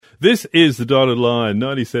This is the Dotted Line,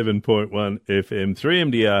 97.1 FM,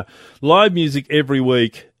 3MDR. Live music every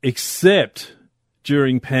week, except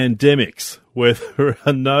during pandemics, where there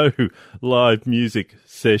are no live music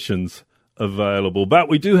sessions available. But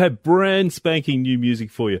we do have brand spanking new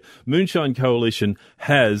music for you. Moonshine Coalition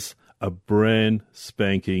has a brand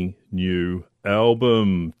spanking new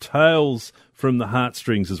album. Tales from the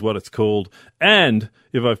Heartstrings is what it's called. And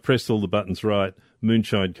if I've pressed all the buttons right,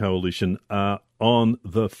 Moonshine Coalition are on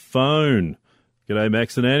the phone. G'day,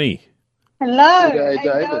 Max and Annie. Hello. G'day,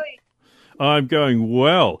 David. I'm going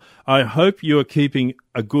well. I hope you are keeping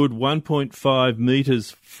a good 1.5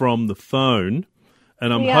 metres from the phone,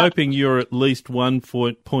 and I'm hoping you're at least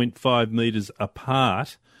 1.5 metres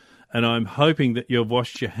apart, and I'm hoping that you've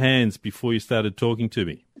washed your hands before you started talking to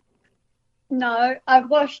me. No, I've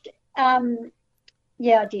washed, I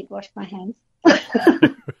did wash my hands.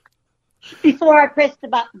 Before I pressed the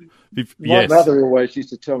button. My mother always used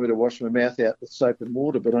to tell me to wash my mouth out with soap and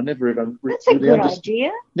water, but I never even That's a good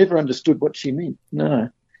idea. Never understood what she meant.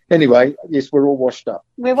 No. Anyway, yes, we're all washed up.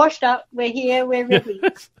 We're washed up. We're here. We're ready.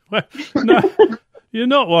 No, you're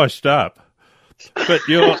not washed up, but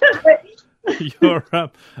you're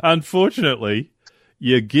unfortunately,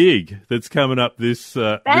 your gig that's coming up this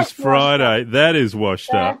Friday, that is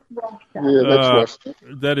washed up. Yeah, that's washed up.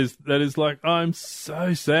 That is like, I'm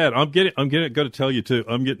so sad. Got to tell you too,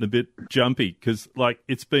 I'm getting a bit jumpy because like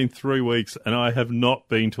it's been 3 weeks and I have not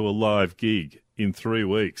been to a live gig in 3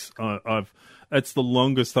 weeks. That's the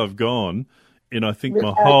longest I've gone in I think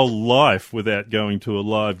my whole life without going to a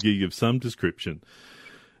live gig of some description.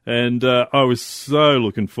 And I was so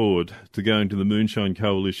looking forward to going to the Moonshine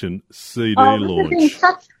Coalition CD launch. It would have been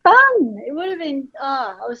such fun. It would have bing.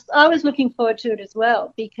 I was looking forward to it as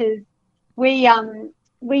well because we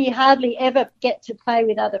hardly ever get to play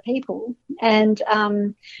with other people, and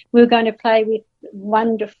we were going to play with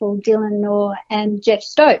wonderful Dylan Knorr and Jeff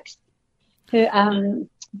Stokes, who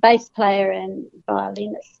bass player and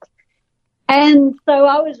violinist. And so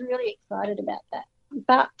I was really excited about that,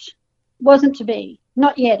 but wasn't to be.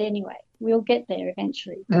 Not yet, anyway. We'll get there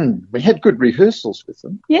eventually. We had good rehearsals with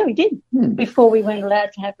them. Yeah, we did. Before we weren't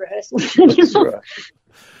allowed to have rehearsals. That's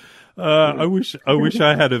right. I wish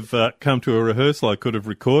I had have come to a rehearsal. I could have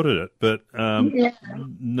recorded it, but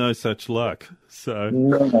no such luck. So,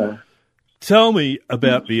 no. Tell me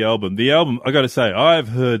about the album. The album, I got to say, I've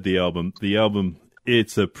heard the album. The album,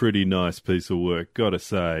 it's a pretty nice piece of work. Got to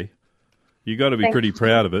say, you got to be pretty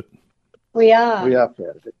proud of it. We are. We are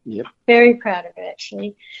proud of it, yep. Very proud of it,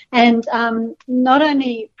 actually. And not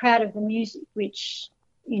only proud of the music, which,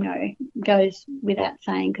 goes without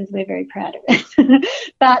saying because we're very proud of it,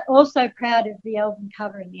 but also proud of the album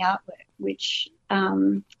cover and the artwork, which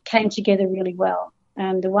came together really well.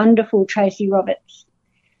 The wonderful Tracy Roberts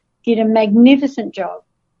did a magnificent job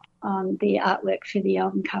on the artwork for the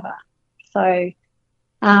album cover. So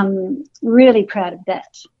really proud of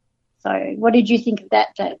that. So what did you think of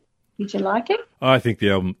that, Dave? Did you like it? I think the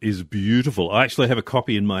album is beautiful. I actually have a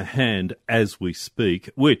copy in my hand as we speak,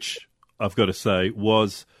 which I've got to say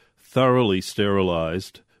was thoroughly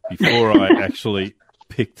sterilised before I actually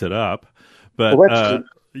picked it up. But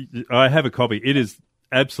I have a copy. It is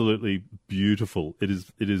absolutely beautiful. It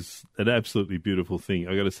is an absolutely beautiful thing.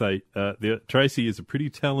 I've got to say, Tracy is a pretty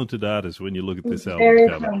talented artist when you look at this album very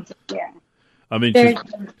cover. talented, yeah. I mean,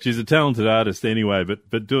 she's a talented artist anyway,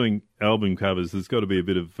 but doing album covers, there's got to be a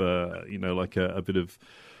bit of, a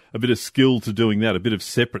bit of skill to doing that, a bit of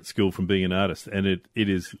separate skill from being an artist, and it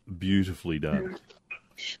is beautifully done.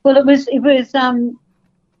 Well, it was.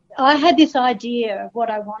 I had this idea of what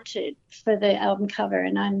I wanted for the album cover,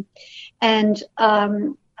 and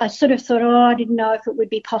I sort of thought, I didn't know if it would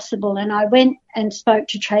be possible, and I went and spoke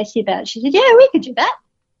to Tracy about it. She said, yeah, we could do that.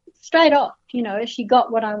 Straight off, she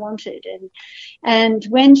got what I wanted. And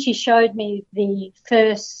when she showed me the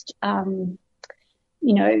first, round,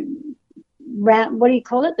 what do you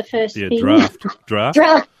call it? The first thing? Draft. That's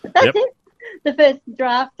it. The first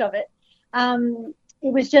draft of it.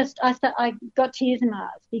 It was just, I got tears in my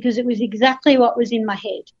eyes because it was exactly what was in my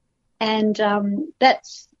head. And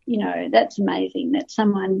that's amazing that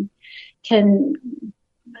someone can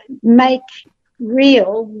make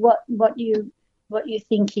real what you're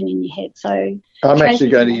thinking in your head. So I'm actually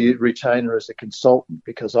going to retain her as a consultant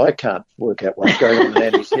because I can't work out what's going on in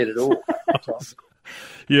Andy's head at all.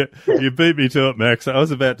 Yeah, you beat me to it, Max. I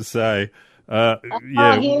was about to say,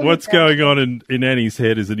 what's going on in Annie's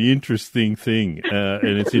head is an interesting thing,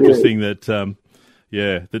 and it's interesting that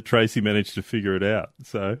Tracy managed to figure it out.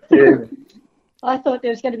 So. Yeah. I thought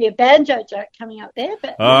there was going to be a banjo joke coming up there,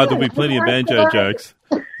 but there'll be plenty of banjo jokes.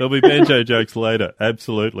 There'll be banjo jokes later,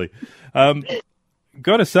 absolutely.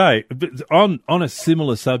 got to say, on a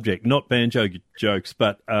similar subject, not banjo jokes,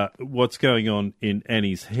 but what's going on in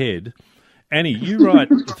Annie's head. Annie, you write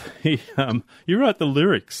the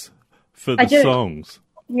lyrics for the songs.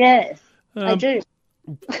 Yes, I do.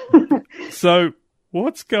 So,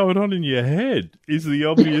 what's going on in your head is the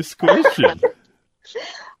obvious question.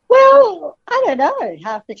 Well, I don't know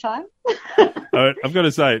half the time. I've got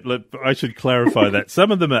to say, I should clarify that.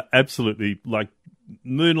 Some of them are absolutely like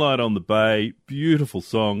Moonlight on the Bay, beautiful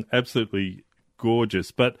song, absolutely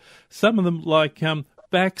gorgeous. But some of them, like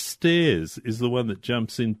Backstairs, is the one that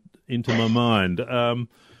jumps into my mind.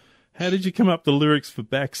 How did you come up with the lyrics for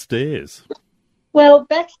Backstairs? Well,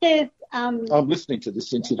 Backstairs... I'm listening to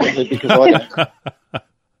this incidentally because I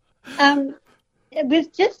don't... it was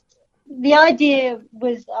just... The idea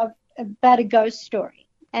was about a ghost story.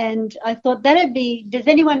 And I thought that'd be... Does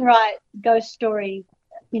anyone write ghost story,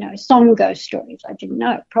 song ghost stories? I didn't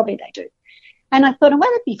know. Probably they do. And I thought, well,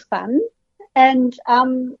 that'd be fun. And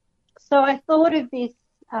so I thought of this...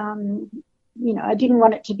 I didn't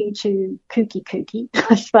want it to be too kooky,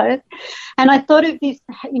 I suppose. And I thought of this,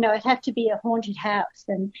 it had to be a haunted house,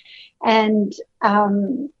 and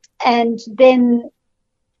then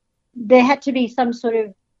there had to be some sort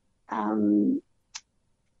of,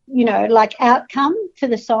 like outcome to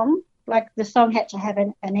the song. Like the song had to have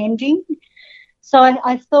an ending. So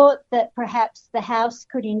I thought that perhaps the house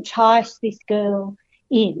could entice this girl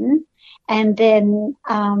in, and then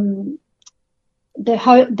the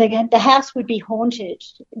house would be haunted,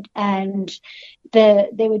 and there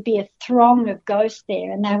would be a throng of ghosts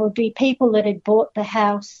there, and there would be people that had bought the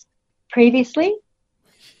house previously,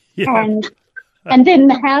 and then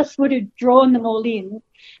the house would have drawn them all in,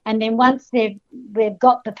 and then once they've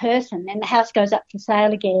got the person, then the house goes up for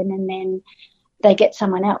sale again, and then they get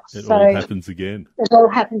someone else. It all happens again. It all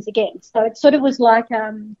happens again. So it sort of was like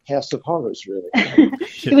House of Horrors, really.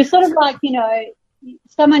 It was sort of like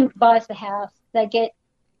someone buys the house. They get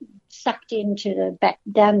sucked into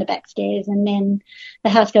down the back stairs, and then the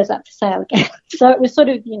house goes up for sale again. So it was sort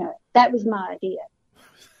of, that was my idea.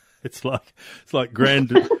 It's like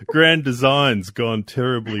grand designs gone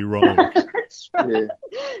terribly wrong. That's right.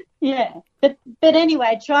 Yeah. But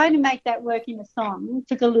anyway, trying to make that work in a song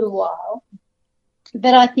took a little while,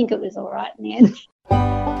 but I think it was all right in the end.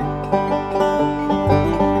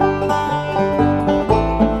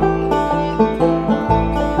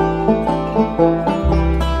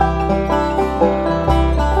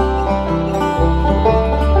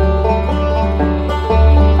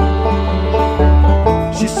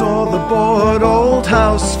 Old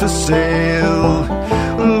house for sale,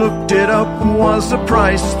 looked it up, was a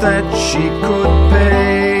price that she could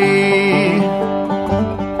pay.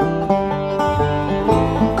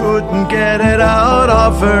 Couldn't get it out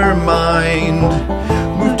of her mind,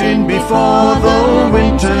 moved in before the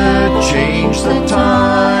winter changed the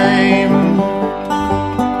time.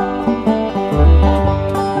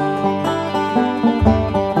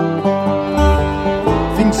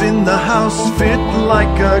 In the house fit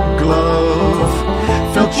like a glove,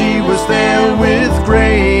 felt she was there with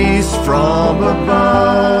grace from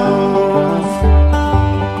above.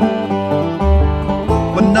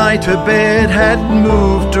 One night her bed had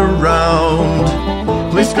moved around,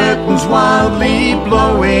 placed curtains wildly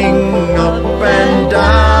blowing up and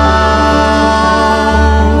down.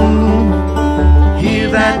 Hear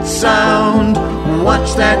that sound,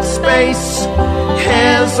 watch that space,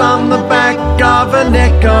 hairs on the back of a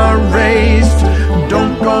neck are raised.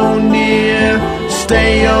 Don't go near,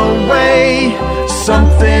 stay away.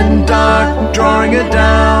 Something dark drawing her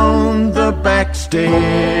down the back stairs.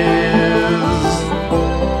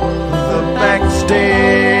 The back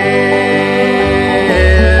stairs.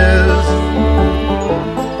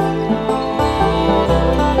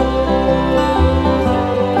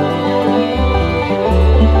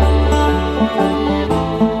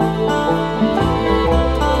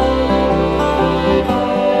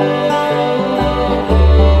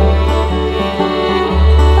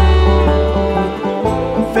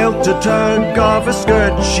 A tug of a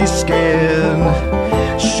skirt, she's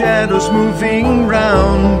scared. Shadows moving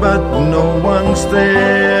round, but no one's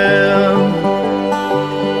there.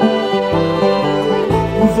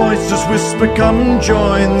 Voices whisper, come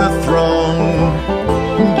join the throng.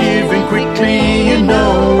 Giving quickly, you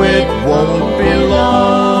know it won't be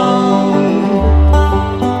long.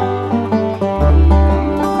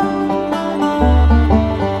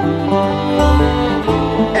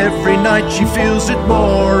 Every night she feels it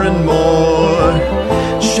more and more.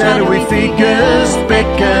 Shadowy figures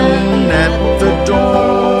beckon at the door.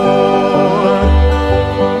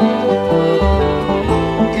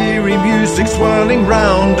 Eerie music's swirling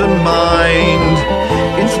round her mind.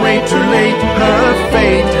 It's way too late, her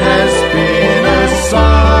fate has been assigned.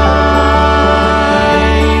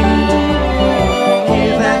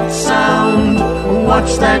 Hear that sound,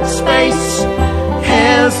 watch that space.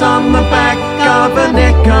 Hairs on the back of a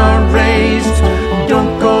neck are raised.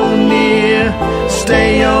 Don't go near,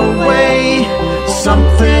 stay away.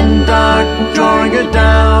 Something dark drawing her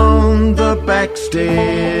down the back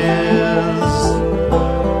stairs.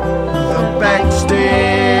 The back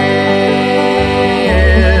stairs.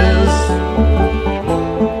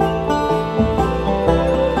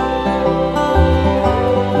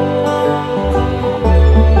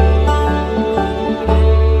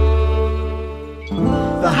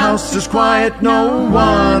 The house is quiet, no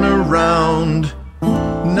one around.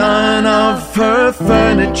 None of her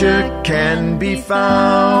furniture can be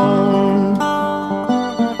found.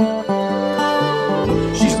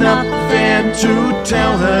 She's not there to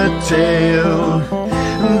tell her tale.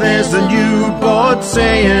 There's a new board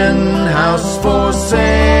saying house for sale.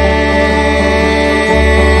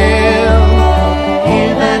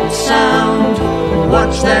 Hear that sound,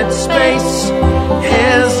 watch that space.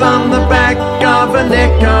 Hairs on the back of a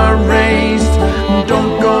neck are raised.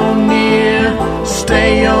 Don't go near,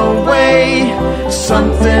 stay away.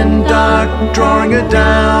 Something dark drawing her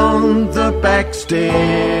down the back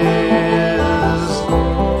stairs.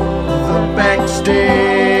 The back stairs.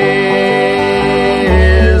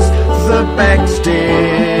 The back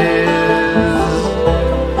stairs.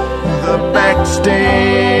 The back stairs.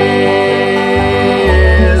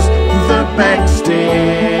 The back stairs.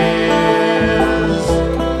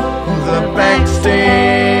 The back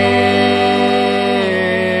stairs.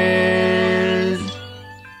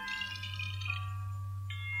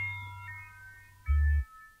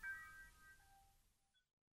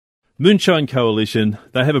 Moonshine Coalition,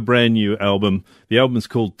 they have a brand new album. The album's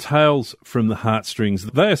called Tales from the Heartstrings.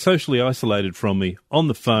 They are socially isolated from me on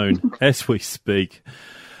the phone as we speak.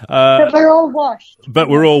 But we're all washed. But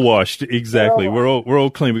we're all washed, exactly. We're We're all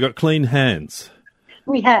clean. We've got clean hands.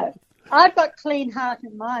 We have. I've got clean heart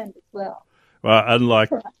and mind as well. Unlike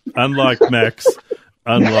Max,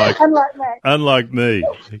 unlike Max. Unlike me,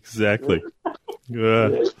 exactly.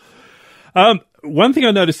 One thing I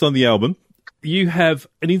noticed on the album, you have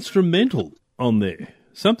an instrumental on there,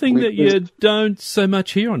 something that you don't so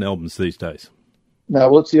much hear on albums these days.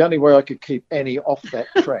 No, well, it's the only way I could keep any off that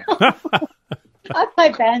track. I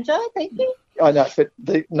play banjo, thank you. I know, but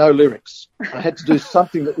no lyrics. I had to do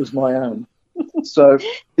something that was my own. So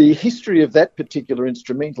the history of that particular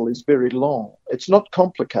instrumental is very long. It's not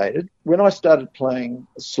complicated. When I started playing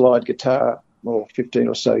slide guitar, 15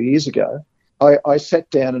 or so years ago, I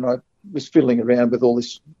sat down and I was fiddling around with all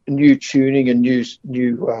this new tuning and new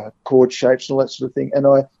chord shapes and all that sort of thing. And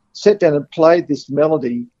I sat down and played this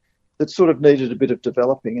melody that sort of needed a bit of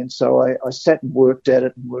developing. And so I sat and worked at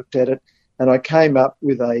it. And I came up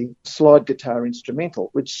with a slide guitar instrumental,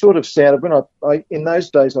 which sort of sounded, when I in those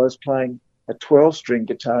days I was playing a 12-string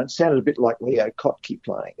guitar. It sounded a bit like Leo Kottke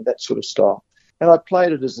playing, that sort of style. And I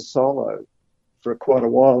played it as a solo for quite a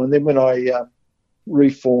while. And then when I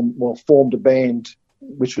formed a band,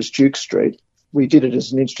 which was Duke Street, we did it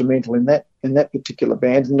as an instrumental in that particular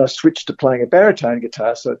band. And I switched to playing a baritone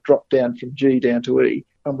guitar, so it dropped down from G down to E,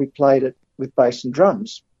 and we played it with bass and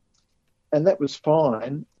drums. And that was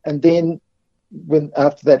fine. And then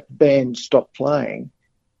after that band stopped playing,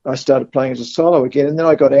 I started playing as a solo again. And then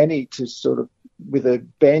I got Annie to sort of, with her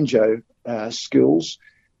banjo skills,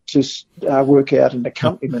 to work out an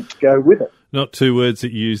accompaniment to go with it. Not two words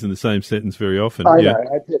that you use in the same sentence very often. I know.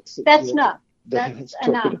 That's not. That's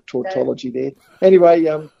a bit of tautology there. Anyway,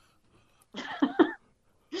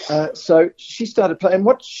 so she started playing. And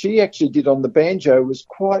what she actually did on the banjo was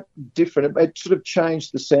quite different. It sort of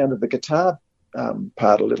changed the sound of the guitar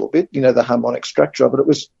part a little bit, the harmonic structure of it.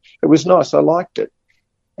 It was nice. I liked it.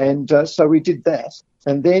 And so we did that.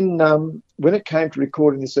 And then when it came to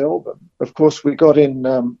recording this album, of course, we got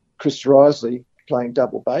in Chris Risley playing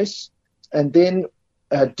double bass, and then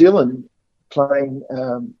Dylan playing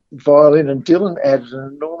violin, and Dylan added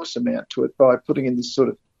an enormous amount to it by putting in this sort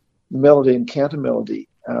of melody and counter melody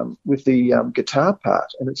with the guitar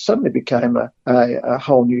part, and it suddenly became a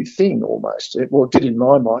whole new thing almost. It did in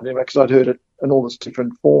my mind anyway, because I'd heard it in all its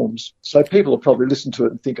different forms. So people will probably listen to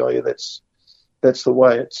it and think, oh yeah, that's the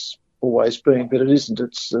way it's always been, but it isn't.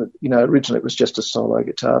 It's originally it was just a solo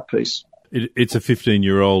guitar piece. It's a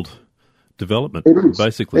 15-year-old development, it is.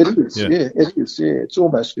 Basically. It is, yeah. It is, yeah. It's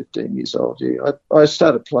almost 15 years old, yeah. I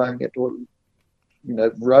started playing it, or,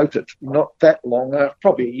 wrote it not that long,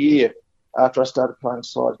 probably a year after I started playing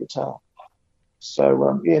slide guitar. So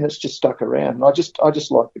and it's just stuck around. And I just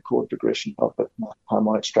like the chord progression of it, my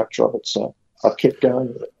harmonic structure of it. So I've kept going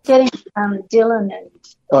with it. Getting Dylan and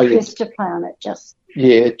Chris to play on it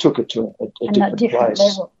it took it to a different place.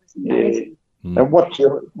 level. Yeah. And what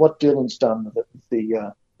Dylan's done with it,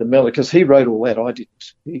 the melody, because he wrote all that. I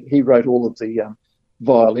didn't. He wrote all of the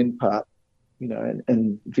violin part,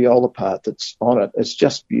 and viola part that's on it. It's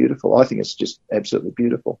just beautiful. I think it's just absolutely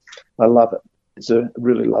beautiful. I love it. It's a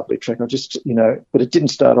really lovely track. But it didn't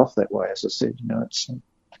start off that way, as I said.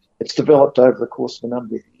 It's developed over the course of a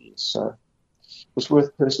number of years. So it was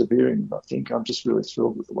worth persevering. I think I'm just really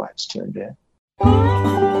thrilled with the way it's turned out.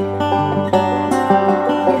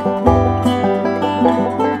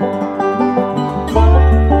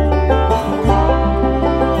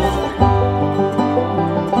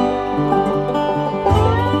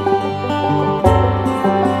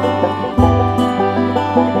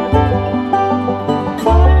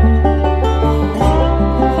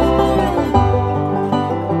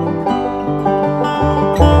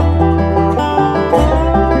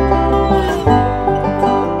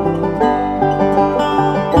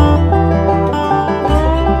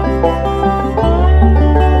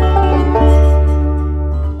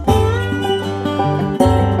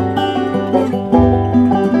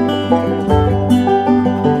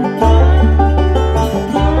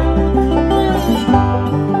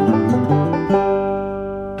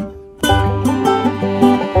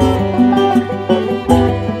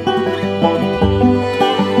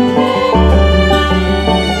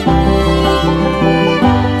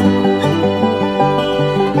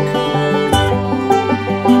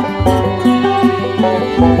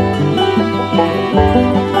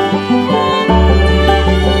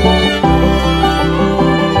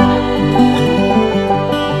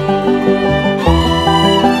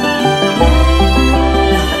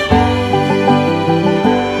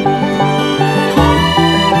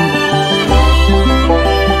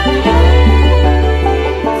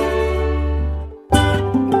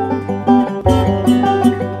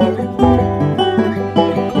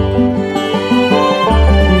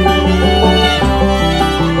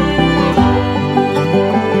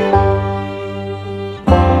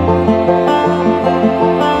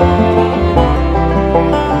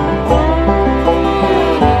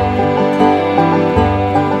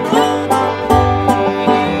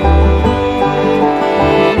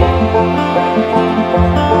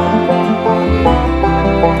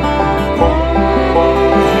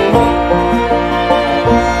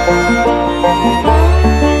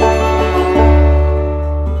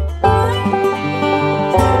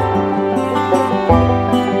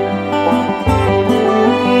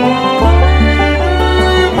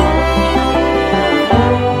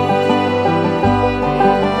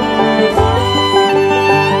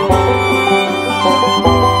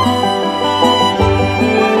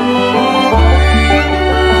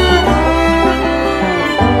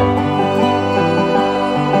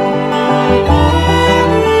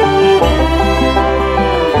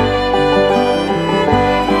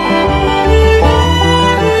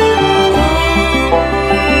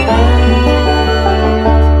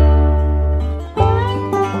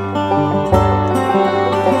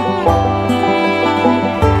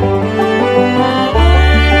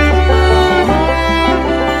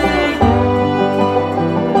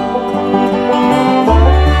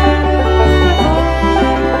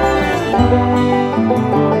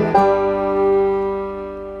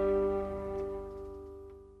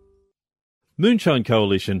 Moonshine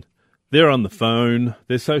Coalition, they're on the phone,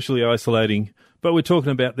 they're socially isolating, but we're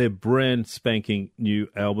talking about their brand spanking new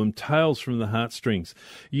album, Tales from the Heartstrings.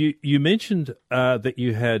 You mentioned that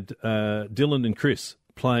you had Dylan and Chris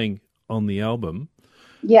playing on the album.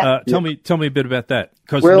 Yeah. Tell me a bit about that,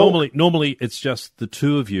 because normally it's just the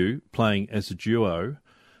two of you playing as a duo,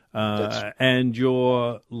 and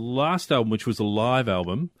your last album, which was a live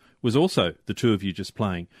album, was also the two of you just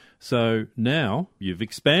playing. So now you've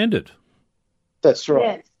expanded. That's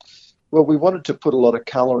right. Yes. Well, we wanted to put a lot of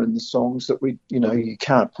colour in the songs that you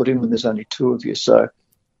can't put in when there's only two of you. So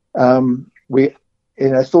we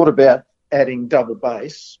thought about adding double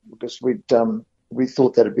bass because we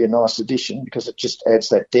thought that'd be a nice addition because it just adds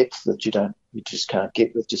that depth that you just can't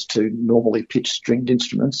get with just two normally pitched stringed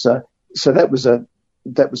instruments. So that was an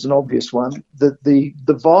obvious one. The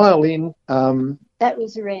violin. That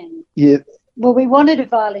was Ren. Yeah. Well, we wanted a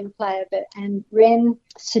violin player, and Ren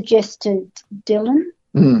suggested Dylan.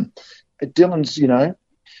 Dylan's,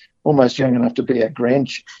 almost young enough to be our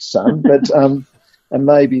grandson, but and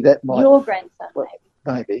maybe that might your grandson,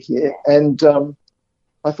 maybe, yeah. And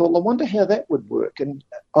I thought, I wonder how that would work. And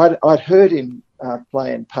I'd heard him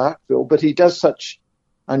play in Parkville, but he does such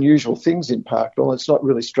unusual things in Parkville. It's not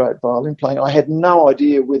really straight violin playing. I had no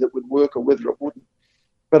idea whether it would work or whether it wouldn't.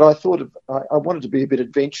 But I thought I wanted to be a bit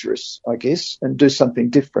adventurous, I guess, and do something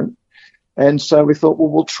different. And so we thought, well,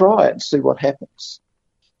 we'll try it and see what happens.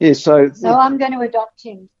 Yeah, so I'm going to adopt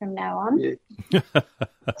him from now on. Yeah.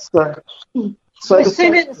 so as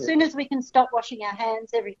soon as we can stop washing our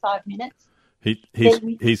hands every 5 minutes.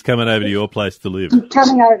 He's coming over to your place to live.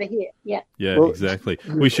 Coming over here, yeah. Yeah, well, exactly.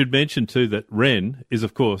 We should mention too that Ren is,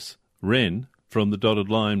 of course, Ren from the Dotted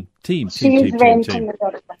Line team. She is Ren from the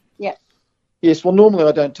Dotted Line, yeah. Yes, well, normally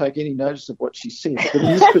I don't take any notice of what she says, but in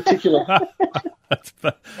this particular...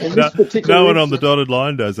 no one on the Dotted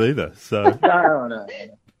Line does either. So No.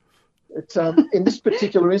 It's, in this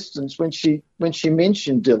particular instance, when she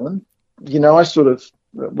mentioned Dylan, I sort of,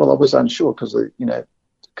 I was unsure because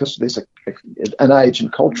there's an age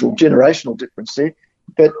and cultural, generational difference there.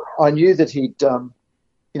 But I knew that he'd,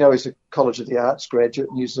 he's a College of the Arts graduate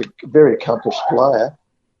and he's a very accomplished player.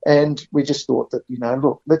 And we just thought that,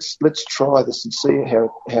 look, let's try this and see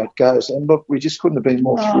how it goes. And look, we just couldn't have been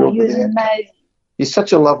more thrilled with him. He's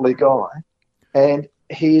such a lovely guy, and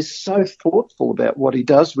he is so thoughtful about what he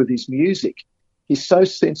does with his music. He's so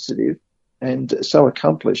sensitive and so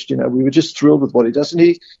accomplished. We were just thrilled with what he does,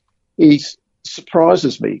 and he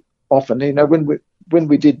surprises me often. When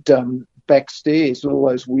we did Backstairs, all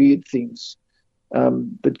those weird things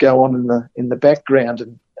that go on in the background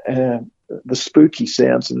and the spooky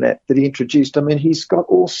sounds and that he introduced. I mean, he's got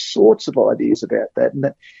all sorts of ideas about that,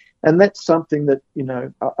 and that's something that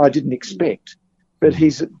I didn't expect. But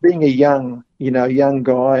he's being a young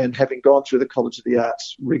guy and having gone through the College of the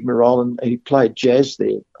Arts rigmarole, and he played jazz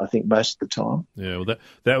there, I think, most of the time. Yeah,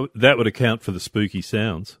 well, that would account for the spooky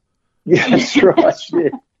sounds. Yeah, that's right. Yeah,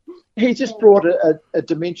 he just brought a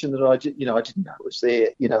dimension that I didn't know was there.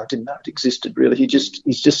 I didn't know it existed really.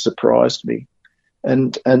 He's just surprised me,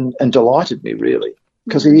 and delighted me really,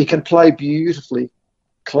 because he can play beautifully,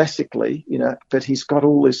 classically, but he's got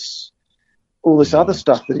all this other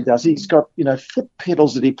stuff that he does. He's got, foot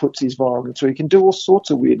pedals that he puts his violin through. He can do all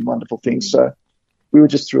sorts of weird and wonderful things. So we were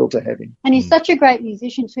just thrilled to have him. And he's such a great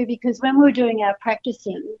musician too, because when we were doing our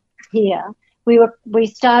practicing here, we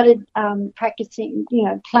started practicing,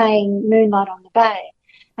 playing Moonlight on the Bay.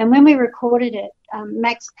 And when we recorded it,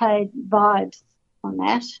 Max played vibes on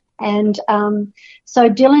that. And so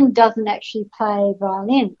Dylan doesn't actually play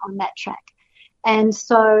violin on that track. And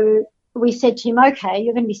so we said to him, okay,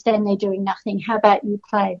 you're going to be standing there doing nothing. How about you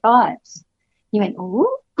play vibes? He went,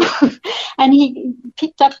 ooh. And he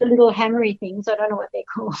picked up the little hammery things. I don't know what they're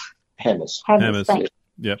called. Hammers.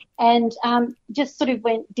 Yep. And just sort of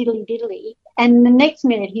went diddly diddly. And the next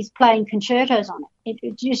minute he's playing concertos on it.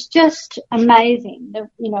 It was just amazing.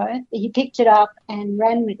 He picked it up and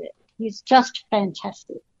ran with it. He's just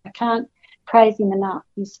fantastic. I can't praise him enough.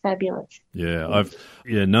 He's fabulous. Yeah, I've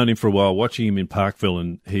known him for a while, watching him in Parkville,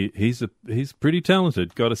 and he's pretty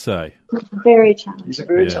talented, got to say. Very talented. He's a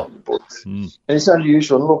very talented boy. And it's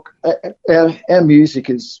unusual. And look, our music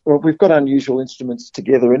is, we've got unusual instruments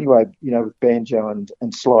together anyway, with banjo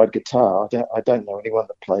and slide guitar. I don't know anyone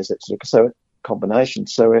that plays that sort of combination.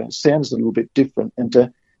 So it sounds a little bit different, and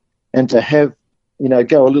to have,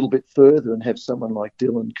 go a little bit further and have someone like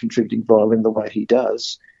Dylan contributing violin the way he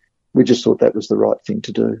does, we just thought that was the right thing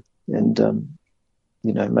to do, and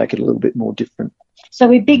make it a little bit more different. So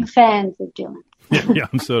we're big fans of Dylan. Yeah,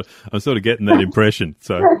 I'm sort of getting that impression.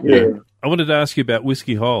 So yeah. I wanted to ask you about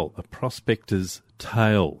Whiskey Hole, A Prospector's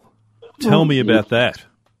Tale. Tell me about that.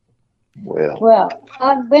 Well,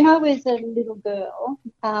 when I was a little girl,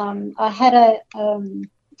 I had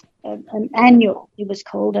an annual. It was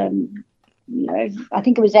called, I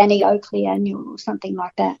think it was Annie Oakley Annual or something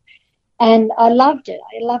like that. And I loved it.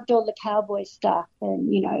 I loved all the cowboy stuff and,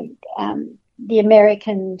 the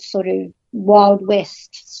American sort of Wild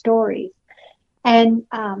West stories. And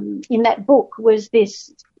in that book was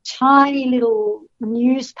this tiny little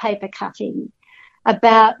newspaper cutting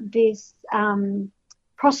about this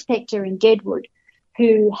prospector in Deadwood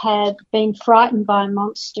who had been frightened by a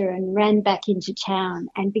monster and ran back into town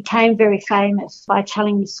and became very famous by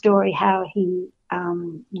telling the story how he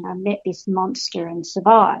met this monster and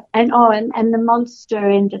survived. And the monster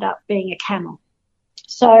ended up being a camel.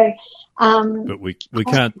 So, but we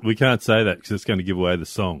can't say that because it's going to give away the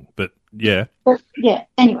song. But yeah.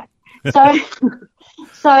 Anyway, so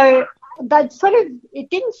that sort of, it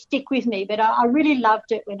didn't stick with me, but I really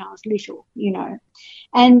loved it when I was little,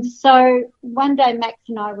 And so one day Max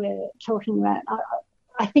and I were talking about,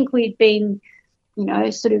 I think we'd been,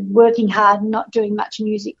 sort of working hard and not doing much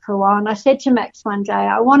music for a while. And I said to Max one day,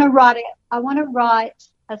 I want to write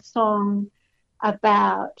a song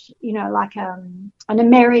about, like an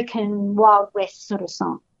American Wild West sort of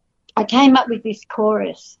song. I came up with this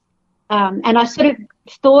chorus, and I sort of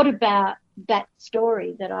thought about that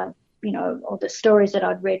story that or the stories that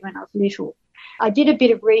I'd read when I was little. I did a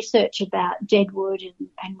bit of research about Deadwood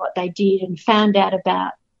and what they did, and found out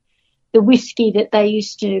about the whiskey that they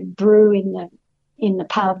used to brew in the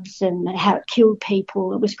pubs and how it killed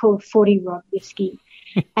people. It was called 40 Rod whiskey.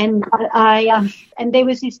 And and there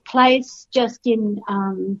was this place just in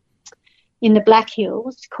the Black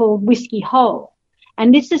Hills called Whiskey Hole.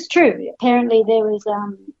 And this is true. Apparently there was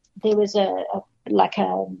a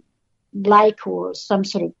lake or some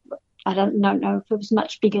sort of, I don't know if it was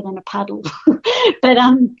much bigger than a puddle, but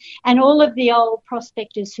and all of the old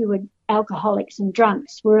prospectors who were alcoholics and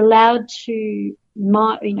drunks were allowed to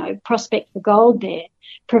prospect for gold there,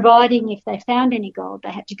 providing if they found any gold,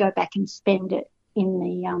 they had to go back and spend it in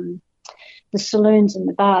the saloons and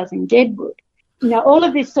the bars in Deadwood. All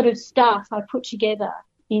of this sort of stuff I put together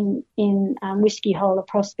in Whiskey Hole, A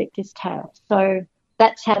Prospector's Tale. So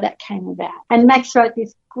that's how that came about. And Max wrote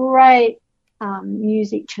this great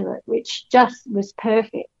music to it, which just was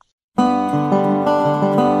perfect.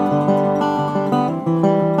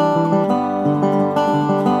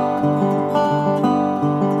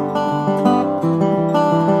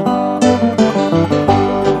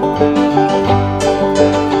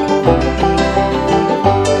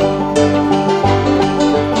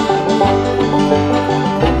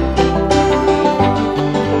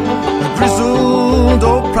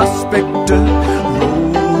 Prospector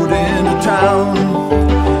rode into town,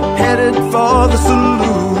 headed for the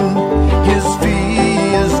saloon, his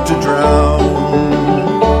fee is to drown.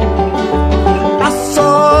 I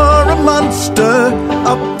saw a monster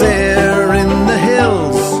up there in the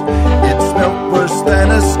hills. It smelt worse than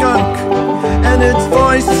a skunk, and its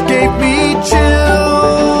voice gave me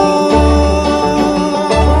chills.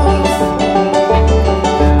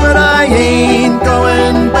 But I ain't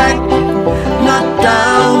going back, not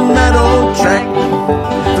down that old track.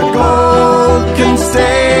 The gold can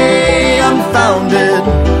stay unfounded.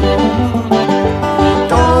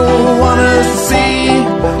 Don't wanna see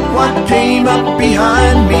what came up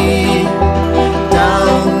behind me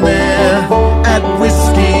down there at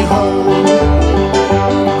Whiskey Hole.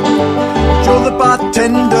 Joe the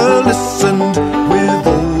bartender listened with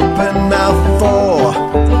open mouth for,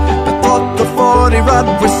 but thought the 40 Rod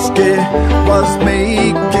whiskey was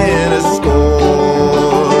making a score.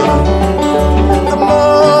 The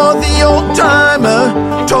more the old-timer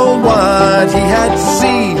told what he had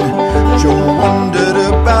seen, Joe wondered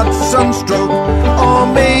about sunstroke or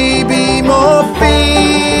maybe morphine.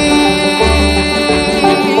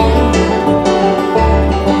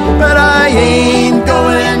 But I ain't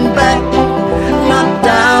going back, not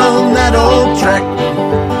down that old track.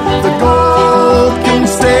 The gold can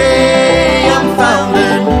stay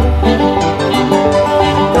unfounded.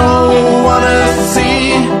 Don't wanna see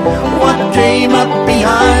what came up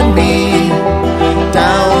behind me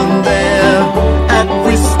down there at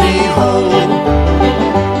Whiskey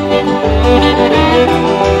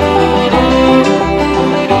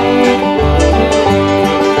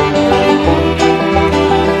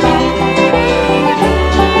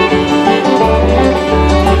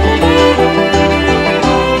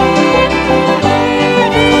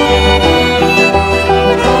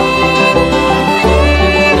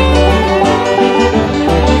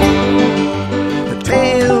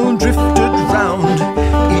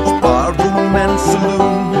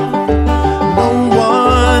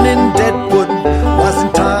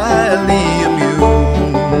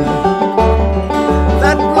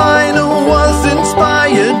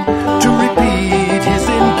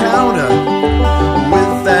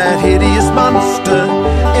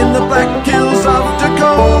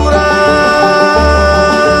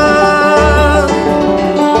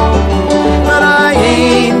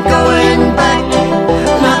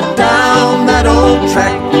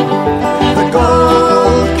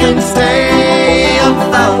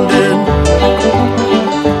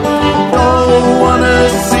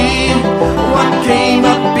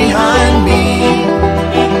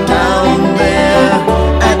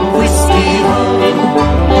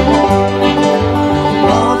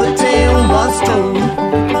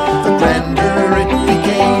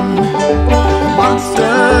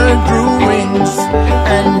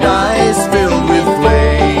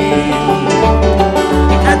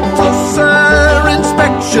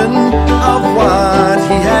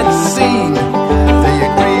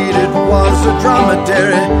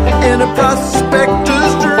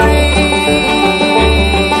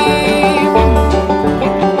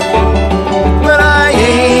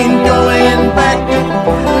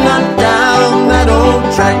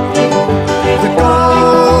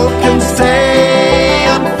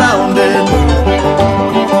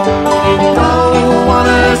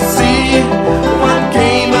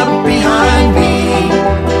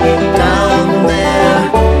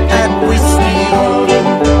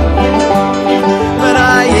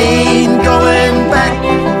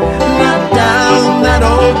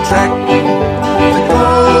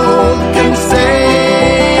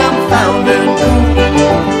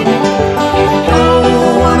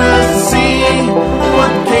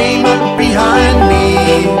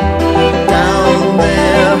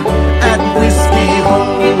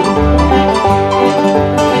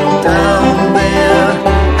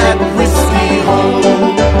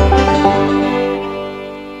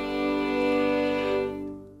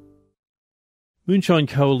Moonshine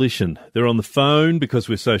Coalition. They're on the phone because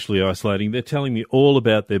we're socially isolating. They're telling me all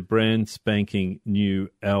about their brand spanking new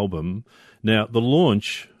album. Now, the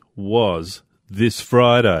launch was this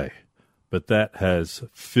Friday, but that has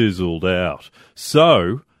fizzled out.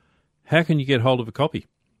 So, how can you get hold of a copy?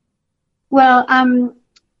 Well,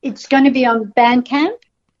 it's going to be on Bandcamp.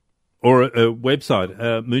 Or a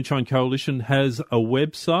website. Moonshine Coalition has a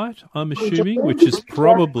website, I'm assuming, which is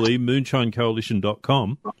probably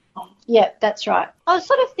moonshinecoalition.com. Yeah, that's right. I was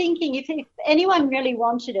sort of thinking if anyone really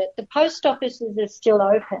wanted it, the post offices are still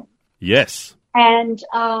open. Yes. And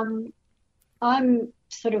I'm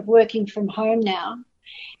sort of working from home now.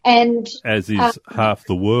 And as is half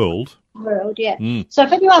the world. Yeah. So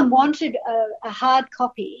if anyone wanted a hard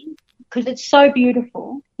copy, because it's so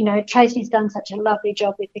beautiful, you know, Tracy's done such a lovely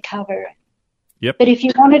job with the cover. Yep. But if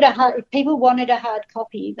people wanted a hard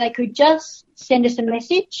copy, they could just send us a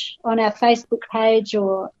message on our Facebook page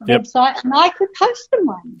or website, and I could post them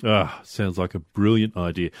one. Sounds like a brilliant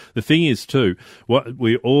idea. The thing is, too, what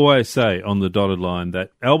we always say on the dotted line, that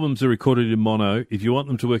albums are recorded in mono. If you want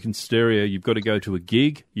them to work in stereo, you've got to go to a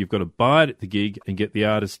gig, you've got to buy it at the gig and get the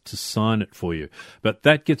artist to sign it for you. But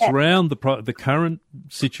that gets around the current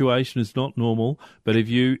situation is not normal. But if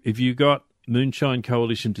you got Moonshine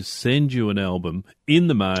Coalition to send you an album in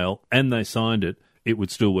the mail and they signed it, it would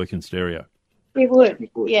still work in stereo. It would,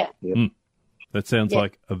 yeah. That sounds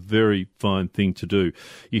like a very fine thing to do.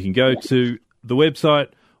 You can go to the website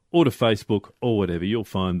or to Facebook or whatever. You'll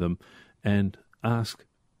find them and ask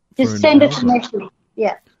for Just send us a message,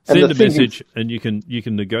 Send a message and you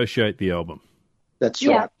can negotiate the album. That's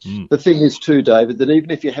right. The thing is too, David, that even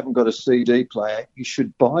if you haven't got a CD player, you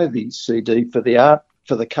should buy the CD for the art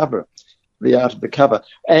of the cover.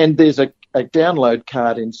 And there's a download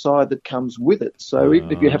card inside that comes with it. So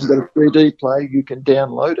even if you haven't got a 3D player, you can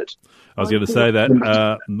download it. I was going to say that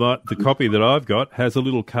the copy that I've got has a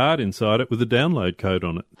little card inside it with a download code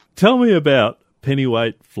on it. Tell me about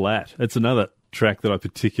Pennyweight Flat. It's another track that I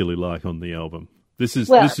particularly like on the album. This is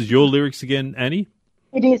your lyrics again, Annie?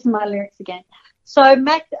 It is my lyrics again. So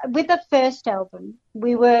with the first album,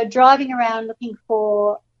 we were driving around looking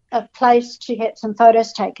for a place to get some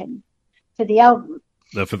photos taken for the album.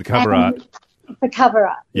 For the cover art. For cover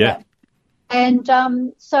art, yeah. And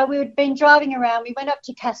so we had been driving around. We went up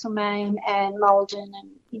to Castlemaine and Malden and,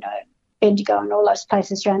 you know, Bendigo and all those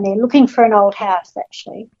places around there looking for an old house,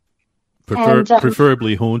 actually.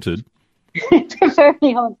 Preferably haunted.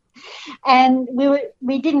 Preferably haunted. And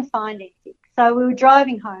we didn't find anything. So we were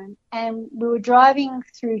driving home and we were driving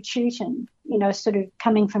through Chewton, you know, sort of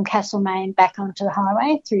coming from Castlemaine back onto the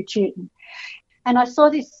highway through Chewton. And I saw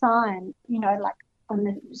this sign, you know, like on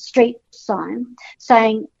the street sign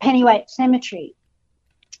saying Pennyweight Cemetery.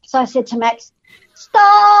 So I said to Max,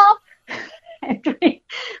 stop! And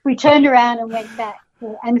we turned around and went back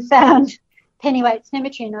and found Pennyweight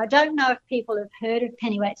Cemetery. And I don't know if people have heard of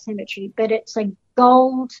Pennyweight Cemetery, but it's a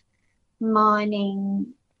gold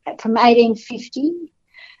mining from 1850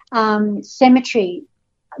 cemetery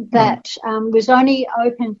that was only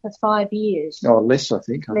open for 5 years. Oh, less, I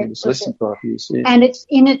think. I think it's less than 5 years, yeah. And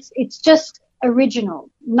it's just original.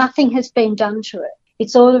 Nothing has been done to it.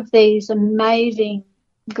 It's all of these amazing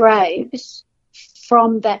graves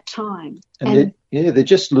from that time. And they're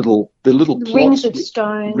just little plots, rings of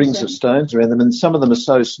stones. Rings of stones around them, and some of them are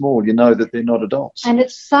so small you know that they're not adults. And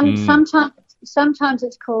it's sometimes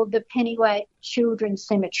it's called the Pennyweight Children's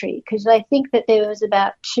Cemetery because they think that there was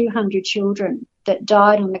about 200 children that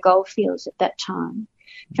died on the goldfields at that time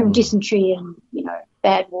from dysentery and, you know,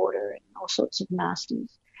 bad water and all sorts of nasties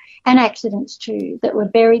and accidents too that were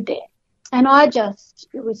buried there. And I just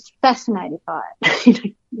was fascinated by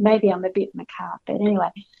it. Maybe I'm a bit macabre, but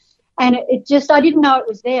anyway. And it just, I didn't know it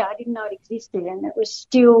was there. I didn't know it existed, and it was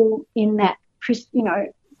still in that, you know,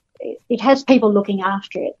 it has people looking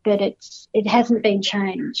after it, but it hasn't been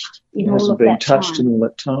changed in all of that time. It hasn't been touched in all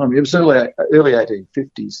that time. It was early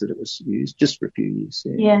 1850s that it was used, just for a few years.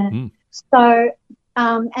 Yeah. So,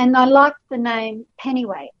 and I liked the name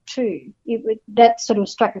Pennyweight too. That sort of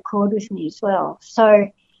struck a chord with me as well.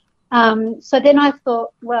 So then I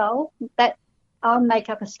thought, well, I'll make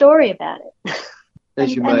up a story about it.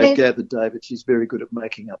 As you may have gathered, David, she's very good at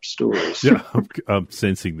making up stories. Yeah, I'm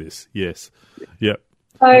sensing this. Yes. Yeah.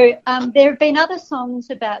 So there have been other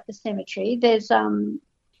songs about the cemetery. There's I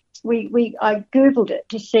Googled it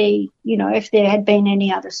to see, you know, if there had been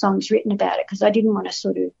any other songs written about it because I didn't want to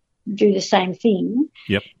sort of do the same thing.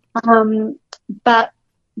 Yep. But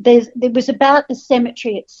there was about the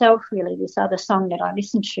cemetery itself, really, this other song that I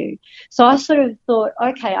listened to. So I sort of thought,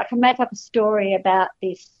 okay, I can make up a story about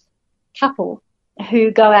this couple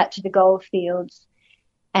who go out to the gold fields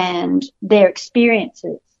and their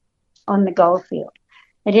experiences on the goldfield.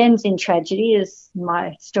 It ends in tragedy, as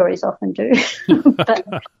my stories often do, but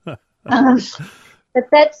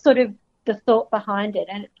that's sort of the thought behind it,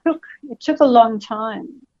 and it took a long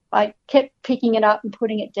time. I kept picking it up and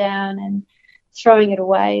putting it down and throwing it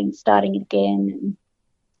away and starting it again,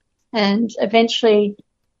 and eventually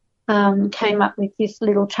came up with this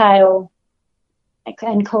little tale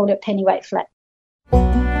and called it Pennyweight Flat.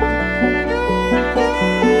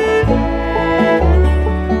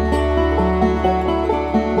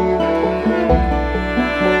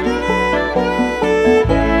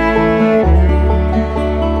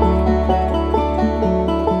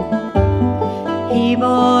 He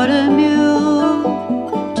bought a mule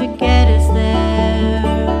to get us there,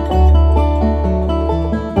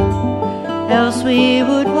 else we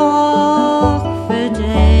would walk for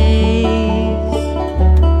days.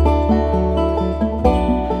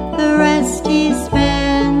 The rest he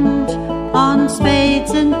spent on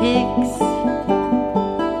spades and picks,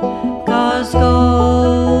 'cause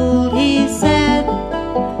gold, he said,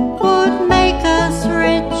 would make us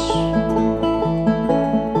rich.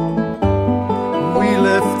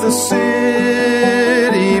 The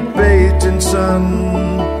city bathed in sun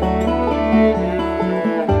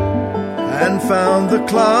and found the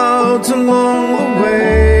clouds along the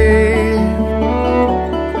way.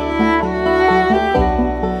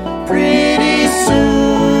 Pretty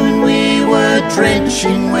soon we were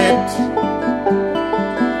drenching wet.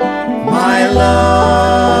 My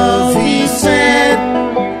love, he said,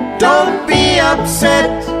 don't be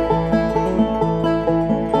upset.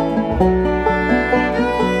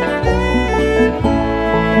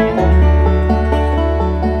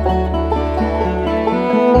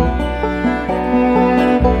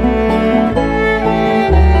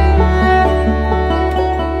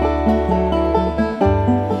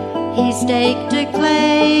 Staked a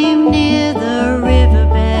claim near the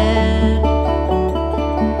riverbed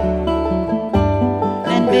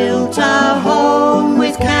and built our home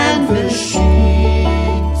with canvas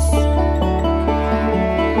sheets.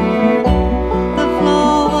 The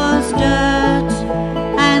floor was dirt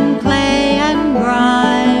and clay and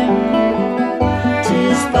grime.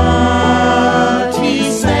 'Tis but, he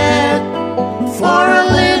said, for a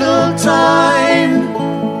little time.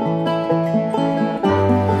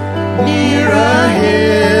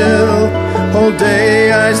 All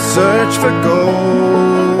day I search for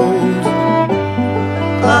gold.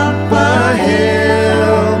 Up a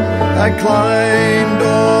hill I climbed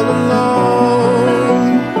all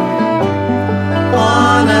alone.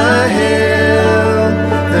 On a hill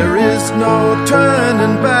there is no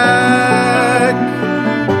turning back.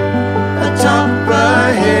 Atop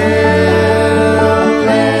a hill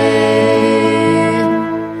lay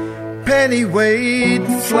Pennyweight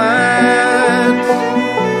Flat.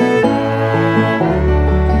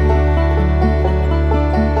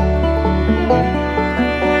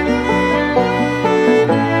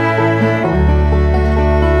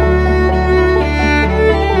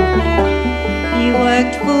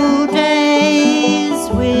 Full days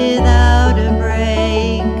without a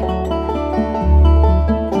break,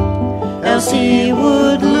 else he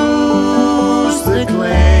would lose the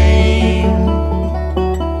claim.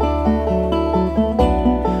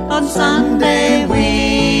 On Sunday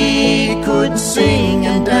we could sing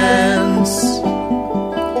and dance.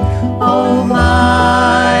 Oh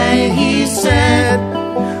my, he said,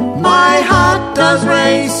 my heart does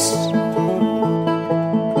race.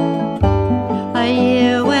 A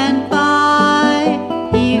year went by,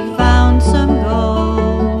 he found some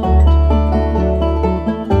gold.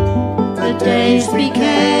 The days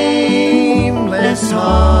became less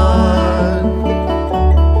hard.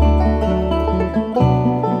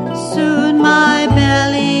 Soon my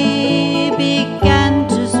belly began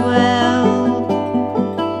to swell.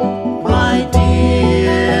 My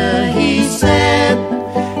dear, he said,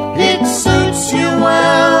 it suits you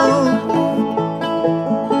well.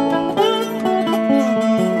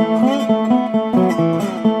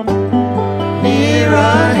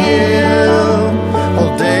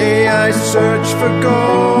 Search for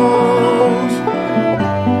gold.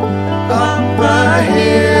 Up a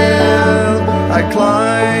hill I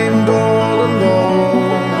climbed all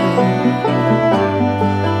alone.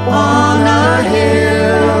 On a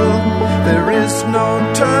hill there is no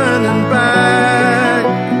turning back.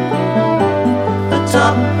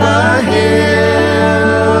 Atop a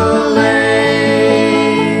hill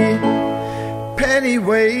lay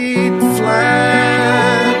Pennyweight Flat.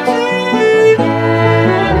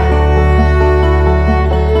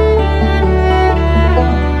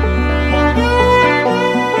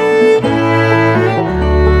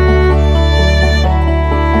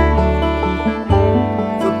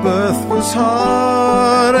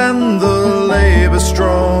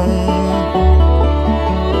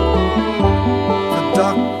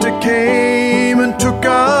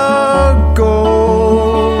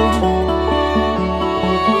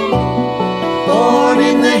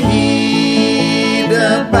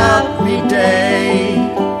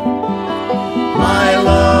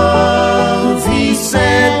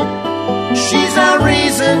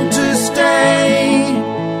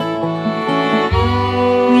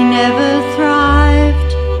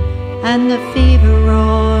 the fever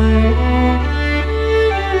roared.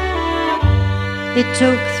 It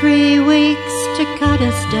took 3 weeks to cut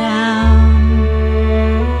us down.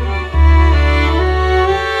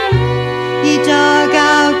 He dug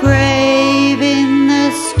our grave in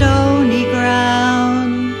the stony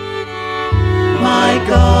ground. My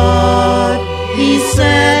God, he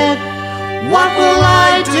said, what will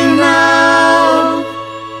I do now?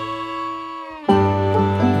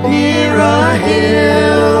 Near a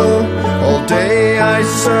hill, all day I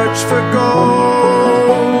search for gold.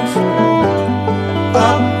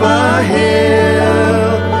 Up a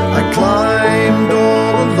hill, I climbed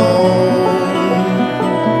all alone.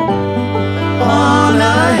 On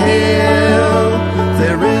a hill,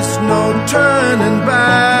 there is no turning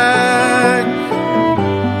back.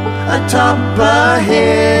 Atop a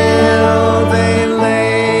hill, they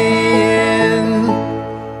lay in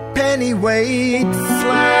pennyweight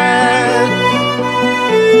flats.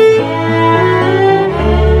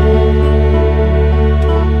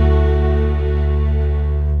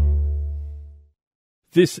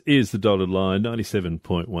 This is the Dotted Line,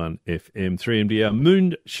 97.1 FM, 3MDR.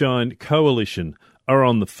 Moonshine Coalition are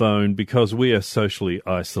on the phone because we are socially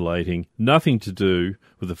isolating. Nothing to do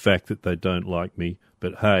with the fact that they don't like me,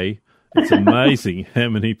 but hey, it's amazing how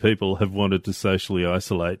many people have wanted to socially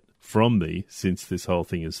isolate from me since this whole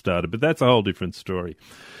thing has started. But that's a whole different story.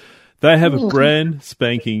 They have a brand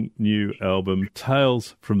spanking new album.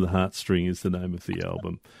 Tales from the Heartstring is the name of the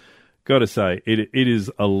album. Got to say, it is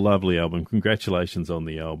a lovely album. Congratulations on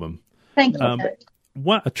the album. Thank you.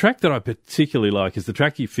 A track that I particularly like is the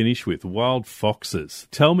track you finish with, Wild Foxes.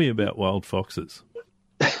 Tell me about Wild Foxes.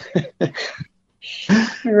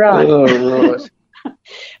 Right. Oh, right.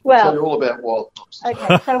 Well, tell you all about Wild Foxes.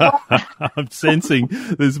 okay. So I'm sensing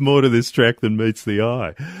there's more to this track than meets the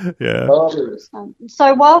eye. Yeah. Oh, there is.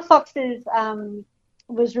 so Wild Foxes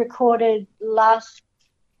was recorded last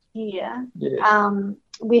year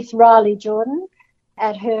with Riley Jordan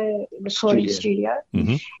at her recording studio.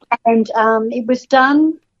 Mm-hmm. And it was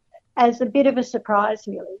done as a bit of a surprise,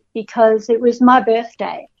 really, because it was my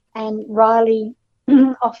birthday and Riley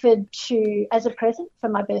offered to, as a present for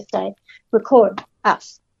my birthday, record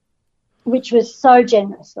us, which was so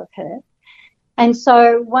generous of her. And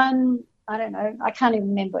so I don't know, I can't even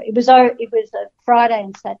remember. It was a Friday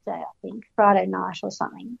and Saturday, I think, Friday night or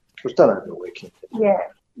something. It was done over the weekend. Yeah.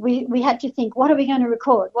 We had to think, what are we going to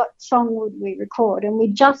record? What song would we record? And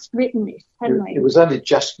we'd just written this, hadn't we? It was only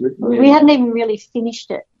just written. We hadn't even really finished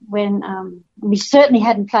it when we certainly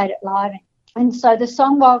hadn't played it live. And so the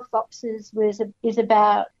song Wild Foxes is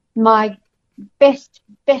about my best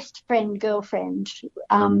friend, girlfriend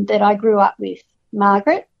that I grew up with,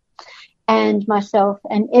 Margaret, and myself.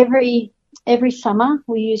 And every summer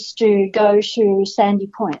we used to go to Sandy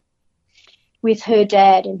Point with her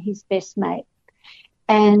dad and his best mate.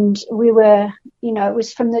 And we were, it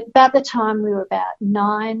was from about the time we were about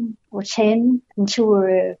 9 or 10 until we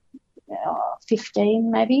were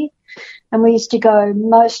 15 maybe. And we used to go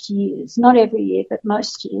most years, not every year, but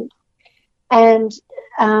most years. And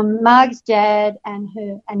Marg's dad and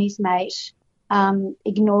his mate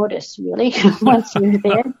ignored us, really, once we were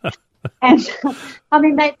there. And, I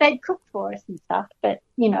mean, they'd cook for us and stuff, but,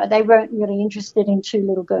 they weren't really interested in 2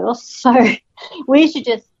 little girls. So we used to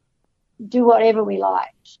just do whatever we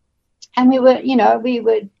liked. And we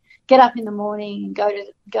would get up in the morning and go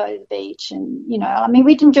to the beach and,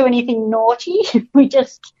 we didn't do anything naughty. We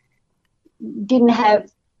just didn't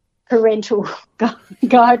have parental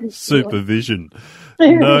guidance. Supervision.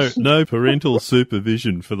 No parental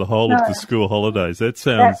supervision for the whole of the school holidays. That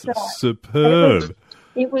sounds superb.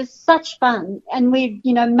 It was such fun. And we'd,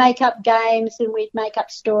 make up games and we'd make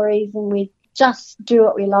up stories and we'd just do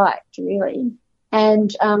what we liked, really.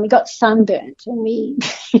 And we got sunburnt and we,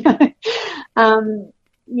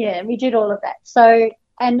 we did all of that. So,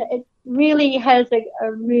 and it really has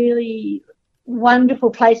a really wonderful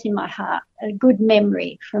place in my heart, a good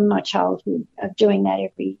memory from my childhood of doing that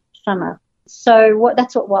every summer. So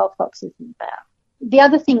that's what Wild Foxes is about. The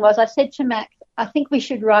other thing was I said to Max, I think we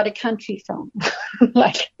should write a country song,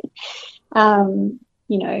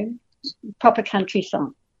 proper country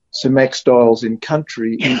song. So Max dials in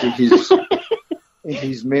country into his in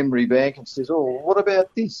his memory bank and says, "Oh, what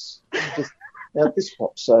about this? Now this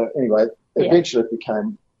pop." So anyway, eventually it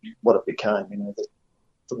became what it became.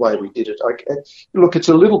 The way we did it. Look, it's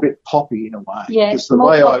a little bit poppy in a way. Yeah, it's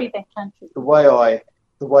more poppy than country. The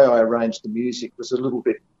way I arranged the music was a little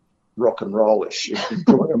bit rock and rollish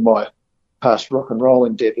in my past rock and roll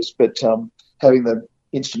endeavours. But having the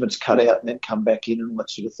instruments cut out and then come back in and all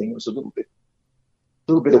that sort of thing was a little bit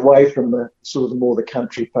away from the sort of the more the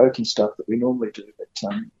country folky stuff that we normally do. But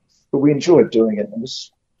but we enjoyed doing it.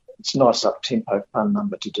 It's a nice up-tempo, fun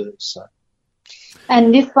number to do. So.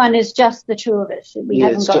 And this one is just the two of us. We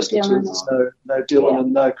haven't it's got just Dylan. the two. There's no Dylan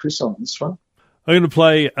and no Chris on this one. I'm going to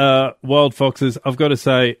play Wild Foxes. I've got to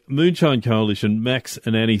say, Moonshine Coalition, Max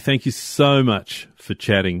and Annie, thank you so much for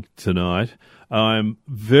chatting tonight. I'm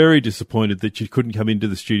very disappointed that you couldn't come into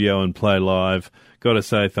the studio and play live. Got to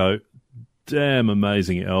say, though, damn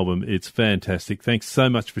amazing album. It's fantastic. Thanks so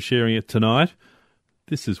much for sharing it tonight.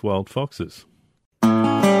 This is Wild Foxes.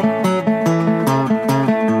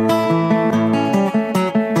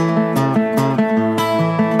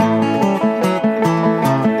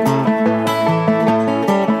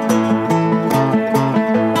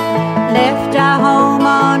 Left our home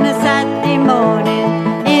on a Saturday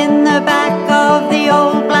morning in the back of the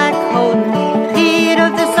old black Holden. Heat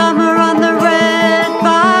of the summer on the red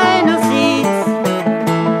vinyl seats.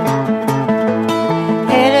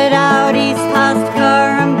 Headed out east past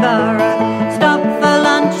Currumbara. Stopped for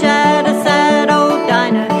lunch at a sad old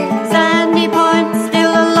diner. Sandy Point,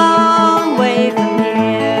 still a long way from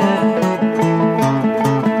here.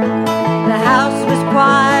 The house was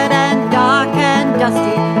quiet and dark and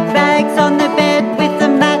dusty. Bags on the bed with the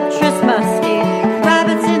mattress musty.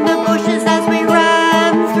 Rabbits in the bushes as we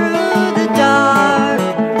ran through the dark.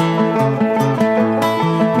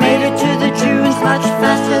 Made it to the dunes much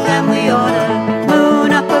faster than we oughta.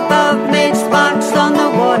 Moon up above made sparks on the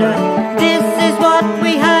water. This is what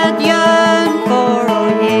we had yearned for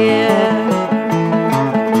all year.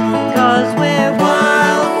 'Cause we're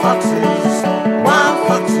wild foxes, wild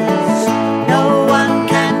foxes. No one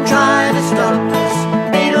can try to stop us.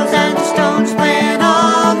 Beatles and Stones playing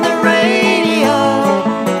on the radio.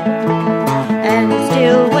 And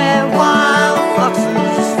still we're wild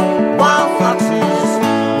foxes, wild foxes.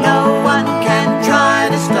 No one can try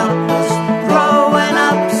to stop us. Growing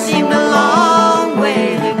up seemed a long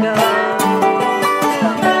way to go.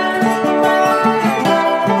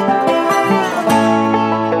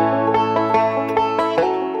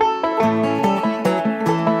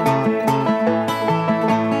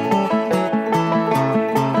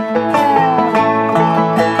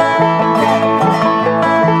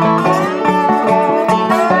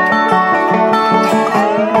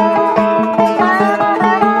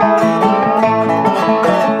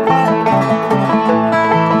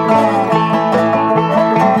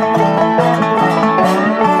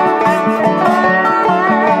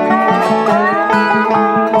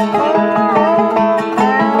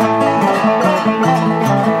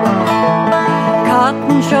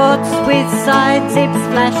 Cotton shorts with side zips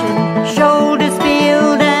flashing,